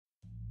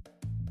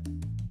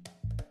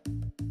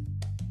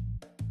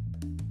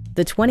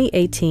the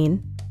 2018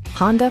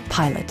 Honda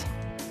Pilot.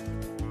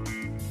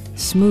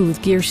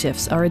 Smooth gear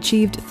shifts are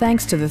achieved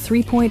thanks to the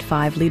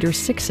 3.5-liter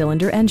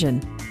six-cylinder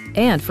engine.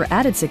 And for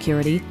added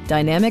security,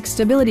 dynamic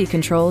stability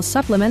control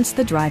supplements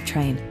the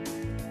drivetrain.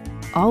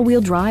 All-wheel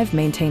drive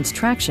maintains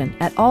traction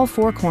at all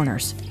four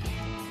corners.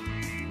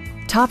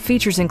 Top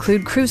features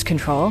include cruise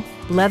control,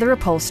 leather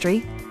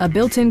upholstery, a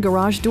built-in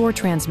garage door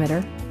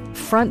transmitter,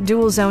 front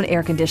dual-zone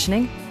air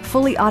conditioning,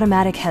 fully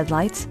automatic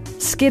headlights,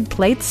 skid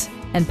plates,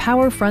 and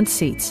power front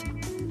seats.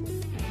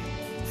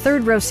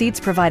 Third-row seats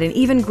provide an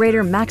even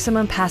greater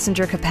maximum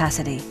passenger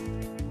capacity.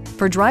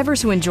 For drivers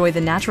who enjoy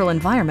the natural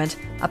environment,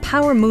 a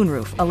power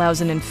moonroof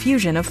allows an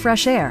infusion of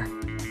fresh air.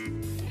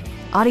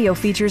 Audio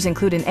features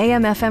include an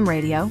AM/FM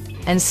radio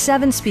and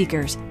 7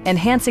 speakers,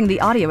 enhancing the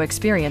audio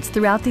experience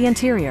throughout the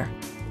interior.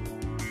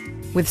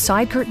 With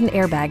side curtain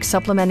airbags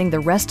supplementing the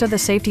rest of the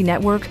safety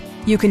network,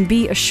 you can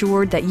be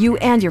assured that you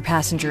and your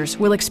passengers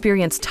will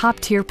experience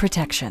top-tier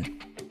protection.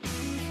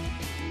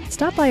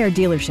 Stop by our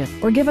dealership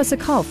or give us a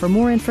call for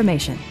more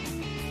information.